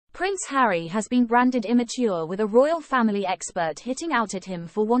Prince Harry has been branded immature, with a royal family expert hitting out at him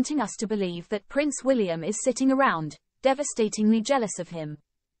for wanting us to believe that Prince William is sitting around, devastatingly jealous of him.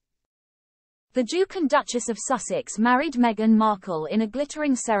 The Duke and Duchess of Sussex married Meghan Markle in a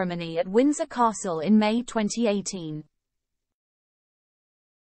glittering ceremony at Windsor Castle in May 2018.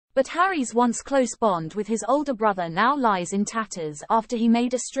 But Harry's once close bond with his older brother now lies in tatters after he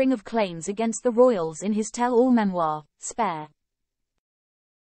made a string of claims against the royals in his tell-all memoir, Spare.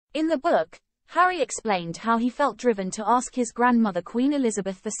 In the book, Harry explained how he felt driven to ask his grandmother Queen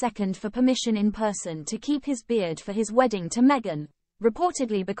Elizabeth II for permission in person to keep his beard for his wedding to Meghan,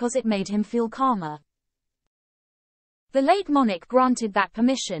 reportedly because it made him feel calmer. The late monarch granted that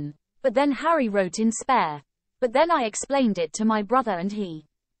permission, but then Harry wrote in Spare, "But then I explained it to my brother and he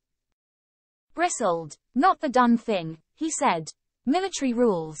bristled. Not the done thing, he said. Military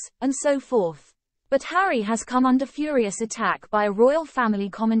rules, and so forth." But Harry has come under furious attack by a royal family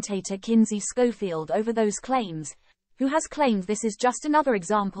commentator, Kinsey Schofield, over those claims, who has claimed this is just another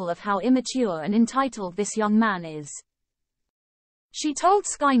example of how immature and entitled this young man is. She told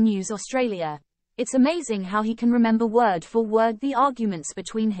Sky News Australia, "It's amazing how he can remember word for word the arguments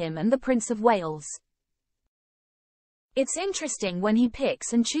between him and the Prince of Wales. It's interesting when he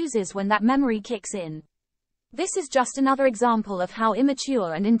picks and chooses when that memory kicks in. This is just another example of how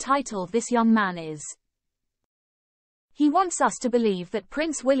immature and entitled this young man is. He wants us to believe that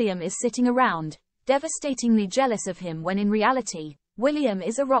Prince William is sitting around, devastatingly jealous of him, when in reality, William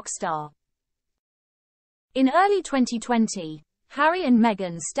is a rock star." In early 2020, Harry and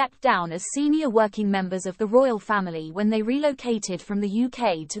Meghan stepped down as senior working members of the royal family when they relocated from the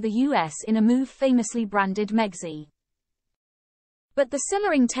UK to the US in a move famously branded Megxit. But the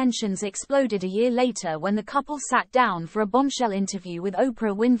simmering tensions exploded a year later when the couple sat down for a bombshell interview with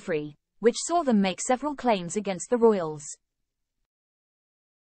Oprah Winfrey, which saw them make several claims against the royals.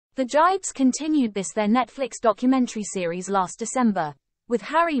 The Jibes continued their Netflix documentary series last December, with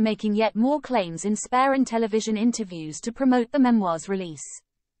Harry making yet more claims in Spare and television interviews to promote the memoir's release.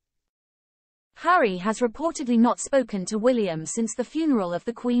 Harry has reportedly not spoken to William since the funeral of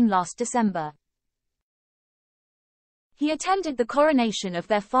the Queen last December. He attended the coronation of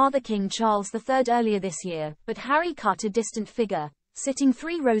their father King Charles III earlier this year, but Harry cut a distant figure, sitting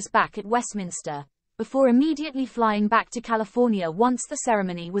 3 rows back at Westminster, before immediately flying back to California once the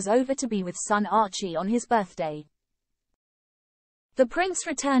ceremony was over to be with son Archie on his birthday. The prince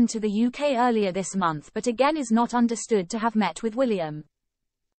returned to the UK earlier this month, but again is not understood to have met with William.